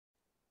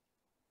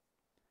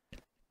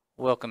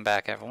Welcome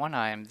back, everyone.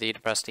 I am the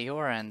Depressed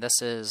Eeyore, and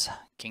this is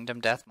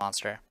Kingdom Death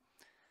Monster.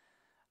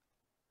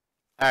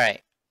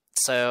 Alright,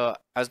 so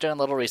I was doing a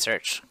little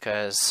research,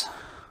 because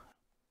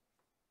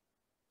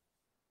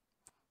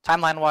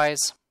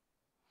timeline-wise,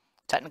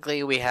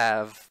 technically we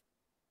have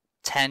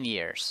 10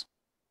 years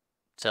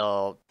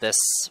till this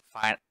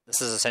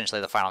is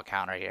essentially the final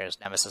counter here, is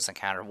Nemesis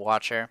Encounter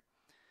Watcher.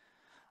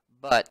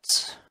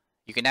 But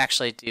you can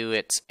actually do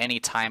it any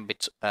time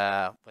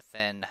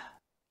within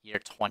year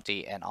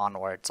 20 and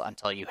onwards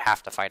until you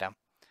have to fight him.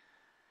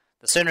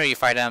 The sooner you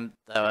fight him,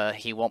 the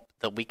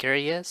weaker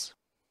he is.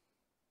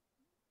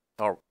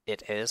 Or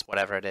it is,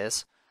 whatever it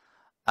is.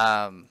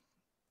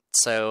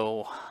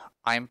 So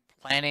I'm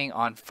planning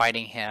on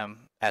fighting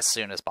him as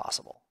soon as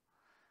possible.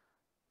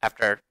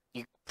 After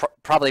you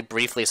probably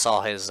briefly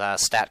saw his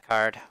stat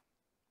card.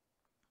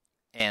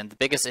 And the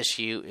biggest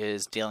issue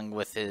is dealing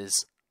with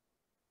his,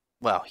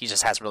 well, he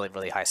just has really,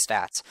 really high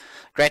stats.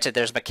 Granted,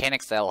 there's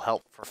mechanics that will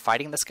help for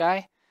fighting this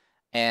guy,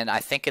 and I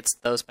think it's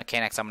those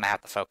mechanics I'm going to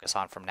have to focus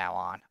on from now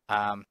on.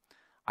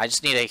 I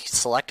just need to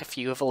select a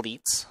few of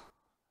elites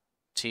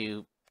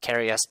to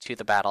carry us to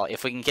the battle.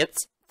 If we can get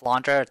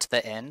Flandra to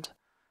the end,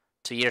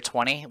 to year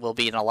 20, we'll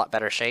be in a lot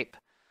better shape.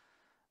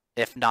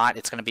 If not,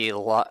 it's going to be a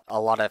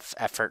lot of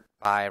effort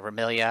by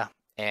Remilia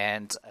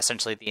and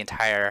essentially the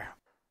entire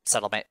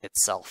settlement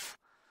itself.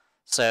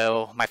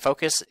 So my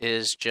focus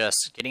is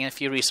just getting a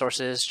few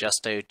resources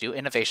just to do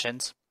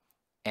innovations,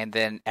 and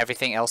then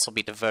everything else will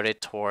be devoted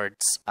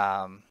towards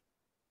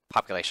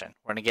population.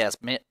 We're going to get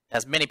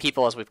as many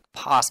people as we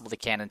possibly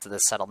can into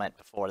this settlement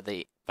before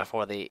the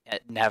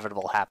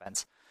inevitable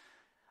happens.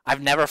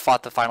 I've never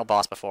fought the final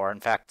boss before.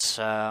 In fact,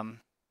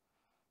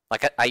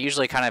 like I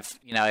usually kind of,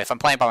 if I'm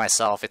playing by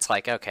myself, it's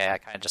like, okay, I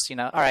kind of just,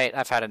 all right,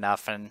 I've had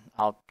enough, and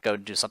I'll go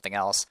and do something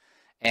else.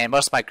 And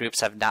most of my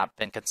groups have not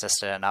been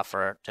consistent enough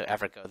to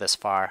ever go this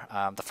far.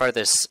 The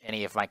furthest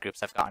any of my groups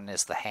have gotten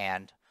is the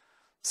hand.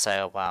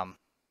 So I'm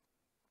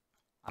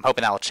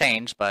hoping that will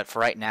change, but for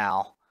right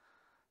now,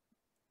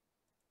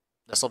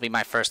 this will be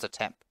my first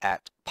attempt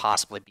at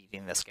possibly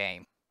beating this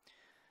game.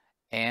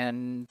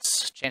 And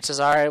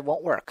chances are it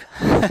won't work,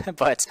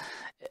 but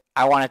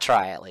I want to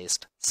try at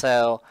least.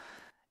 So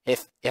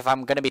if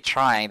I'm going to be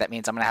trying, that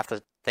means I'm going to have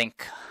to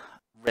think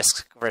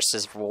risk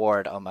versus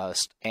reward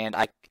almost. And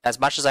as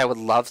much as I would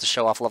love to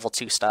show off level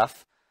 2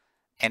 stuff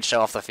and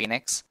show off the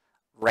Phoenix,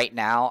 right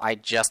now I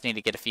just need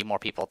to get a few more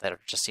people that are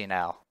just,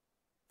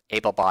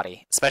 able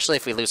body, especially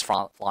if we lose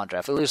Flandra.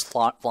 If we lose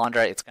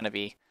Flandra, it's going to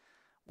be,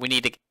 we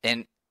need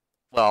to,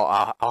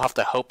 I'll have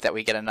to hope that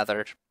we get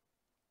another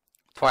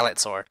Twilight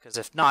Sword, because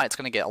if not, it's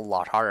going to get a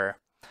lot harder.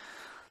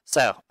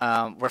 So,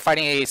 we're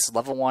fighting a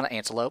level 1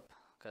 Antelope,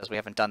 because we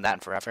haven't done that in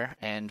forever,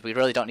 and we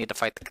really don't need to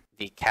fight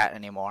the cat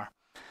anymore.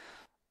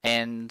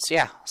 And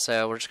yeah,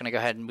 so we're just going to go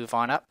ahead and move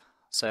on up.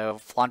 So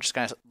Flandra's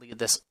going to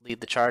lead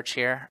the charge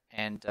here,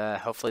 and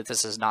hopefully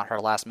this is not her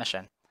last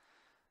mission.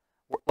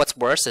 What's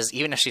worse is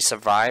even if she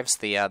survives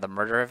the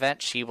murder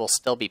event, she will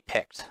still be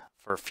picked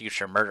for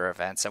future murder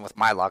events, and with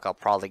my luck, I'll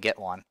probably get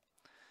one.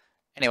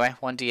 Anyway,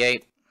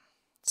 1d8,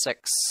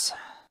 6.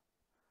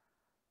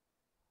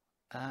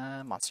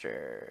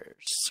 Monsters,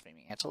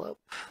 Screaming Antelope,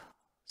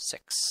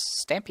 6.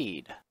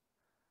 Stampede.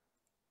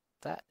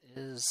 That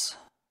is...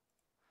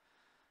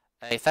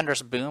 A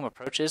thunderous boom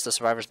approaches. The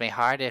survivors may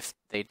hide. If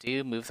they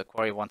do, move the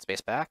quarry 1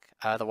 space back.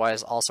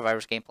 Otherwise, all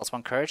survivors gain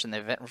 +1 courage, and the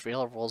event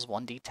reveal rolls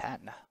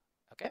 1d10.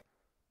 Okay.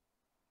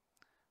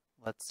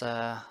 Let's,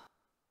 Oh,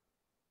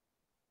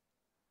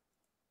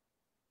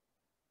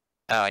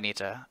 I need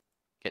to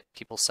get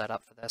people set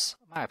up for this.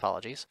 My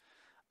apologies.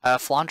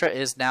 Flandra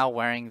is now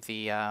wearing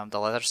the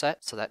leather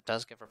set, so that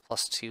does give her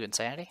 +2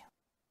 insanity,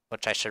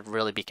 which I should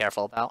really be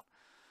careful about.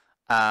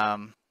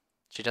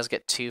 She does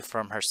get 2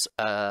 from her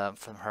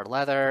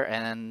leather,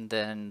 and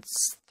then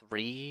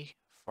 3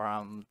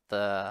 from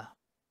the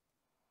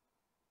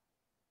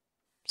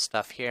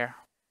stuff here.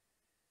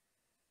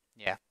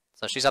 Yeah,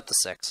 so she's up to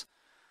 6.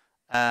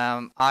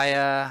 Sorry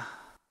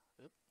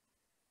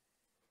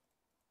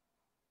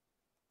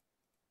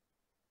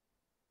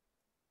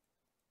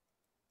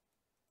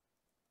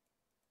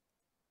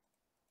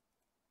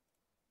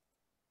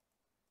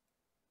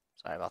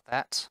about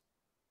that.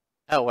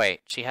 Oh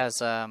wait, she has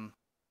she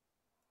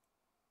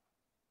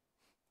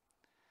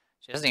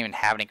doesn't even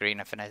have any green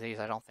affinities,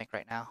 I don't think,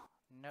 right now.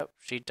 Nope,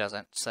 she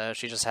doesn't. So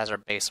she just has her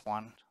base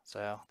one.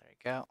 So there you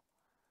go.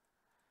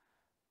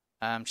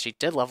 She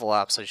did level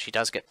up, so she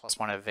does get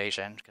 +1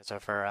 evasion because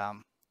of her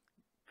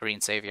green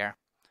savior.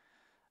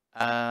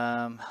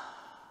 Where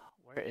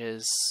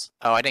is...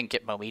 Oh, I didn't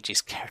get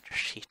Momiji's character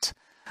sheet.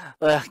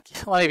 Let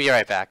me be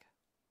right back.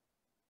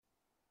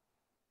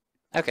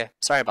 Okay,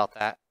 sorry about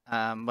that.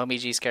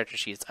 Momiji's character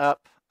sheet's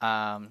up.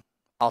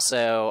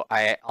 Also,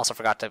 I also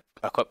forgot to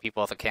equip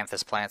people with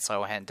Acanthus plants, so I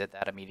went ahead and did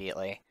that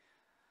immediately.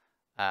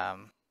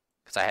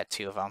 Because I had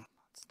 2 of them.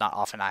 It's not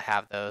often I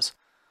have those.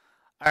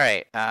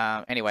 Alright,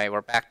 anyway,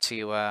 we're back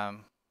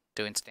to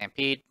doing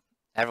Stampede.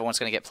 Everyone's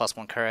going to get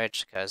 +1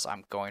 courage, because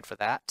I'm going for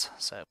that.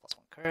 So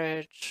 +1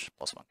 courage,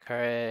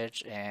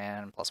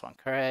 and +1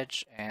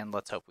 courage, and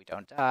let's hope we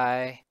don't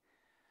die.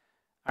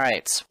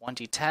 Alright,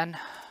 1d10.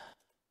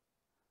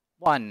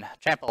 1.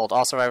 Trampled.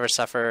 All survivors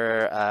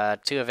suffer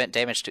 2 event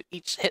damage to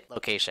each hit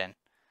location.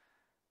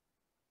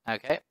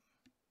 Okay.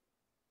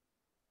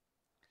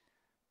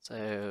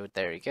 So,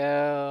 there you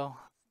go.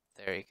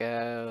 There you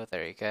go.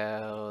 There you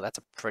go. That's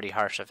a pretty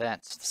harsh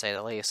event, to say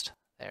the least.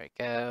 There you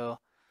go.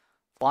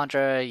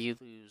 Flandra, you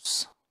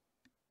lose...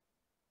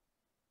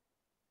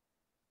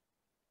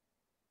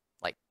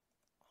 like,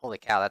 holy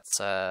cow, that's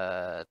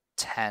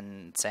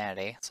 10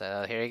 sanity.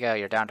 So, here you go.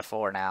 You're down to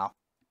 4 now.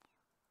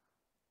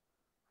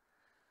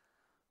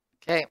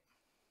 Okay.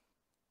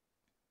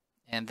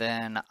 And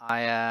then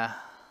Aya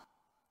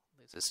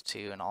loses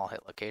 2 in all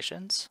hit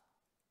locations.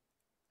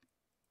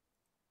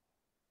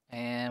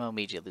 And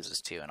Momiji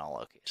loses 2 in all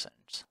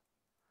locations.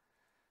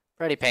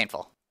 Pretty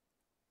painful.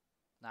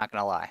 Not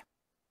gonna lie.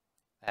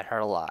 That hurt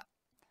a lot.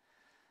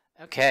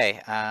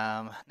 Okay,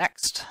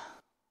 next.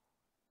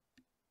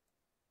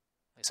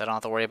 At least I don't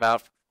have to worry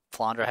about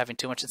Flandra having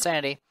too much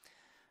insanity.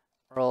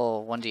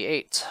 Roll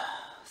 1d8.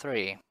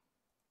 3.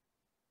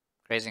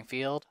 Grazing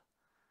Field.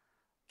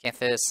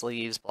 Canthus,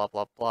 leaves, blah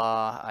blah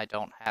blah. I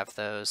don't have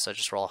those, so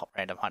just roll a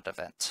random hunt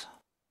event.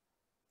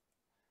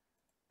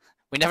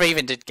 We never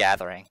even did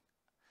Gathering.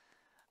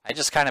 I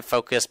just kind of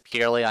focused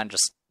purely on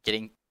just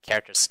getting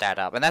characters stat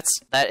up, and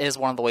that is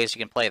one of the ways you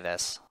can play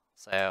this.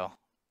 So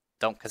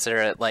don't consider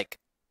it like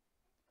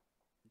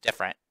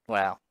different.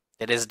 Well,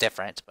 it is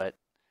different, but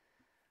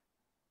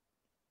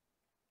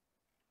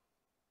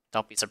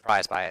don't be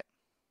surprised by it.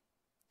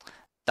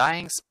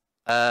 Dying's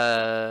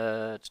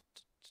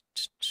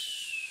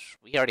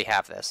we already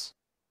have this.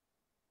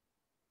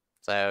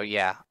 So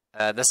yeah,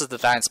 this is the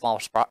Dying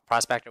Small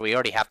Prospector. We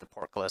already have the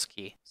Portcullis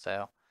key,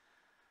 so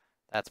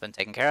that's been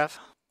taken care of.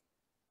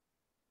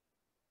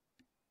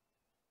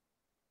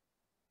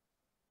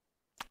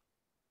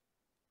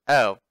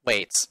 Oh,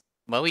 wait.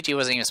 Moiji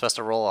wasn't even supposed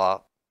to roll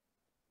a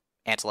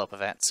Antelope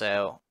event,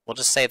 so we'll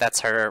just say that's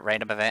her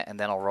random event, and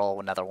then I'll roll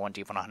another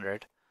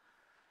 1d100.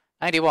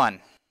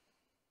 91.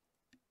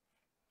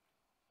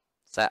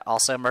 Is that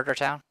also Murder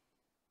Town?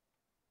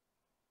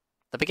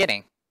 The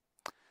beginning.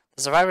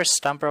 The survivors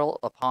stumble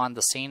upon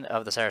the scene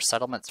of the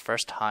settlement's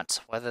first hunt.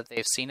 Whether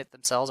they've seen it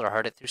themselves or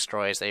heard it through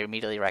stories, they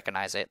immediately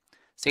recognize it.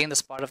 Seeing the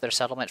spot of their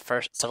settlement's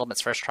first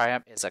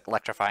triumph is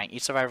electrifying.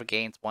 Each survivor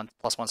gains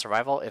 1+1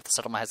 survival. If the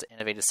settlement has an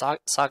innovative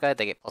saga,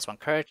 they get +1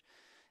 courage.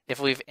 If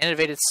we've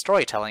innovated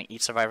storytelling,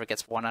 each survivor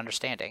gets 1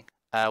 understanding.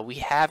 We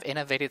have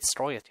innovated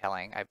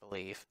storytelling, I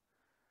believe.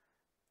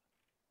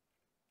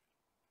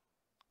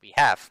 We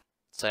have.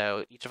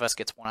 So each of us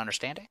gets 1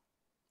 understanding.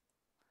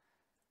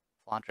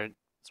 Flandra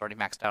is already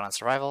maxed out on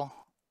survival.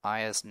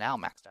 Aya's now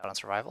maxed out on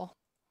survival.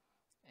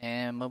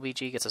 And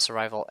Momiji gets a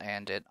survival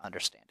and an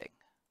understanding.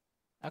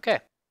 Okay,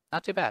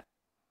 not too bad.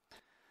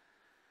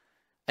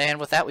 And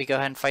with that, we go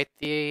ahead and fight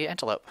the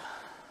Antelope.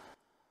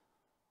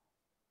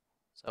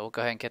 So we'll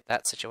go ahead and get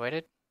that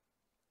situated.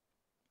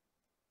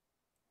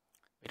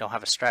 We don't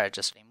have a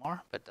strategist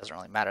anymore, but it doesn't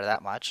really matter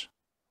that much.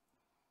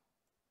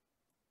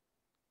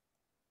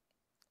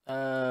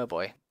 Oh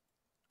boy.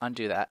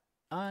 Undo that.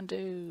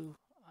 Undo.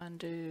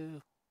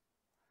 Undo.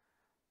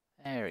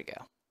 There we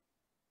go.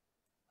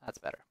 That's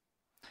better.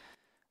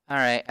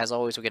 Alright, as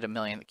always, we get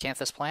 1,000,000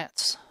 Canthus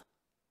plants.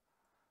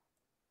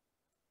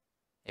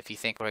 If you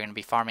think we're going to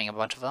be farming a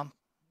bunch of them,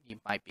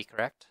 you might be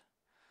correct.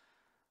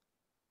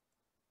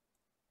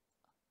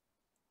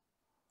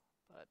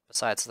 But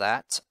besides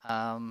that,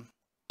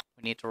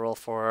 we need to roll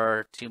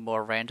for 2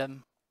 more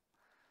random.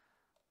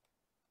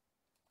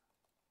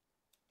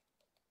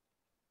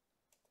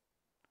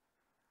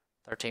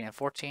 $13 and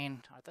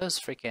 $14. Are those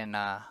freaking,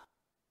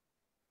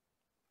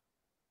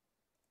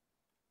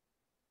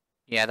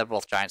 Yeah, they're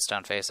both giant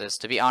stone faces.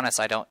 To be honest,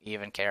 I don't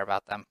even care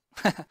about them.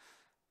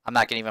 I'm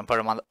not gonna even put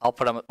them on. I'll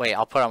put them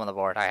on the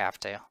board. I have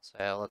to.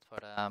 So let's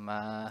put them.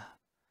 I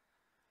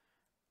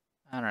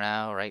don't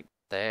know, right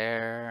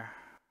there,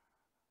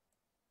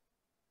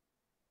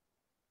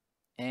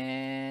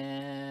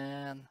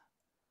 and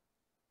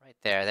right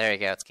there. There you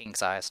go. It's king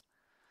sized.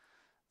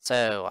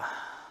 So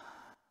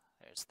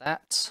there's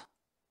that.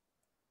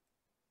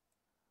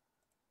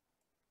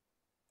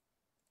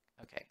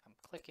 Okay, I'm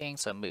clicking.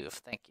 So move.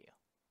 Thank you.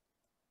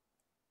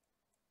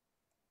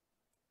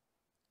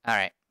 All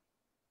right.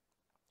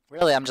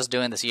 Really, I'm just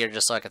doing this here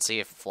just so I can see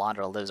if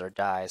Flandra lives or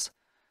dies.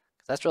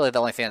 Because that's really the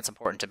only thing that's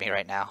important to me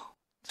right now.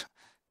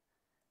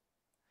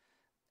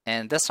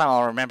 And this time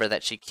I'll remember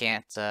that she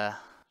can't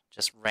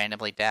just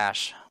randomly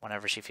dash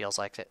whenever she feels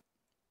like it.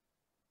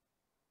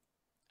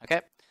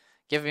 Okay,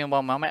 give me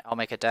 1 moment, I'll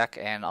make a deck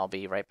and I'll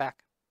be right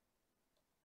back.